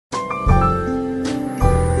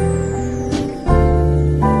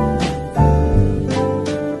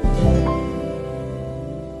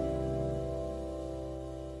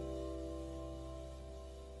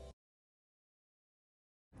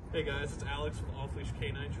Alex with Off Leash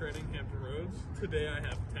Canine Training, Hampton Roads. Today I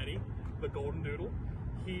have Teddy, the Golden Doodle.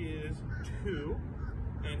 He is 2,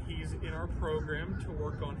 and he's in our program to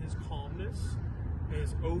work on his calmness,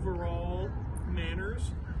 his overall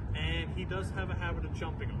manners, and he does have a habit of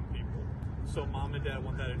jumping on people. So Mom and Dad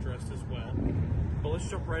want that addressed as well. But let's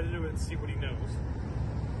jump right into it and see what he knows.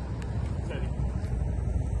 Teddy.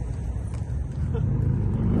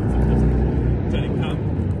 Teddy, come.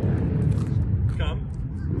 Come.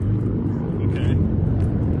 Okay.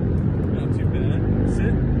 Not too bad.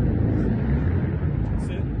 Sit.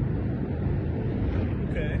 Sit.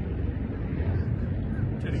 Okay.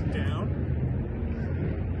 Teddy, down.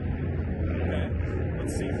 Okay.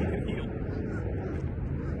 Let's see if he can heel.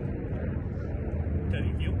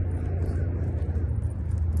 Teddy, heel.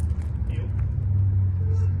 Heel.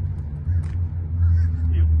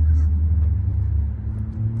 Heel.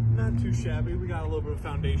 Not too shabby. We got a little bit of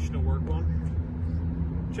foundation to work on.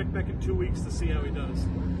 Check back in 2 weeks to see how he does.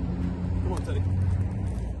 Come on, Teddy.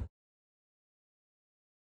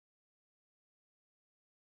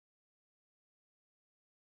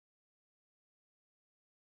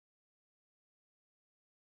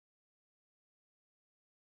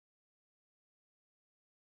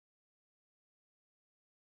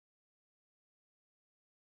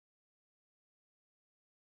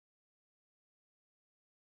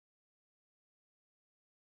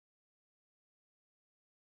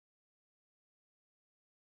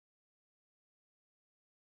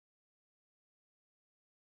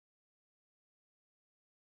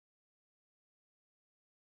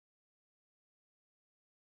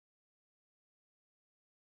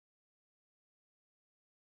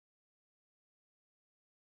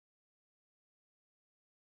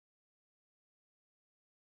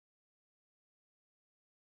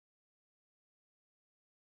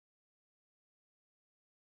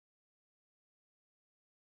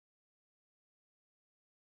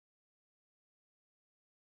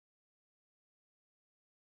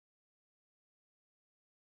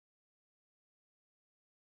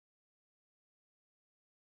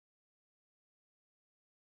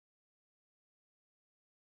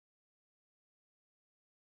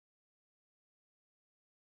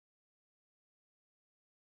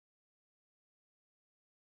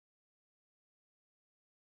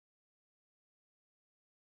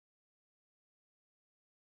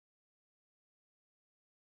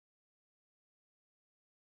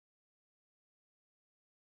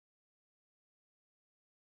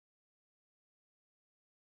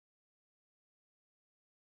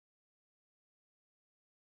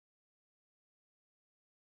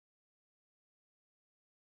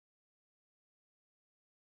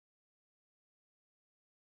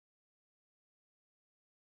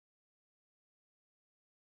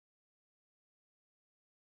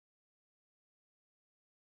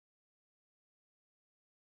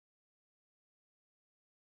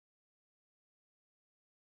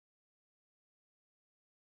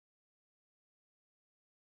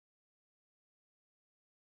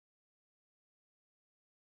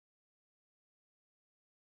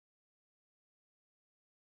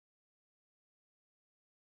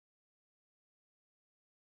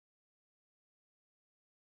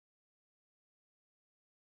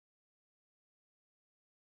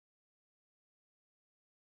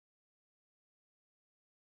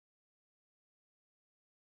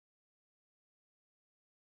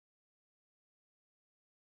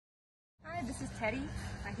 Hi, this is Teddy.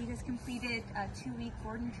 He just completed a 2-week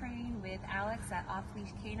boarding training with Alex at Off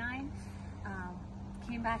Leash Canine.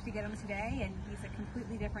 Came back to get him today, and he's a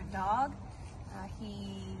completely different dog.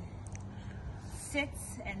 He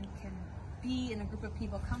sits and can be in a group of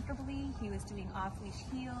people comfortably. He was doing off-leash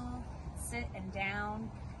heel, sit, and down.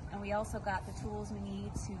 And we also got the tools we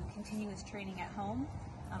need to continue his training at home.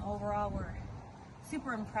 Overall, we're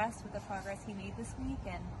super impressed with the progress he made this week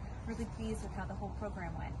and really pleased with how the whole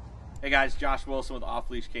program went. Hey guys, Josh Wilson with Off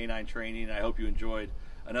Leash Canine Training. I hope you enjoyed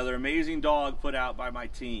another amazing dog put out by my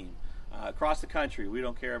team. Across the country, we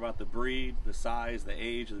don't care about the breed, the size, the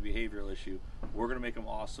age, or the behavioral issue. We're going to make them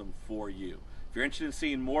awesome for you. If you're interested in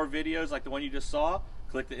seeing more videos like the one you just saw,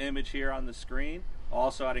 click the image here on the screen.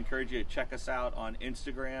 Also, I'd encourage you to check us out on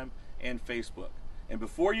Instagram and Facebook. And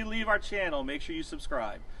before you leave our channel, make sure you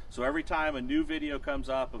subscribe. So every time a new video comes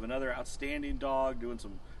up of another outstanding dog doing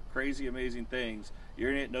some crazy, amazing things,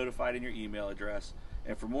 you're going to get notified in your email address.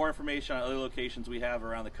 And for more information on other locations we have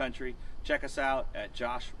around the country, check us out at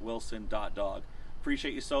joshwilson.dog.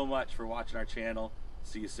 Appreciate you so much for watching our channel.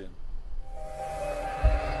 See you soon.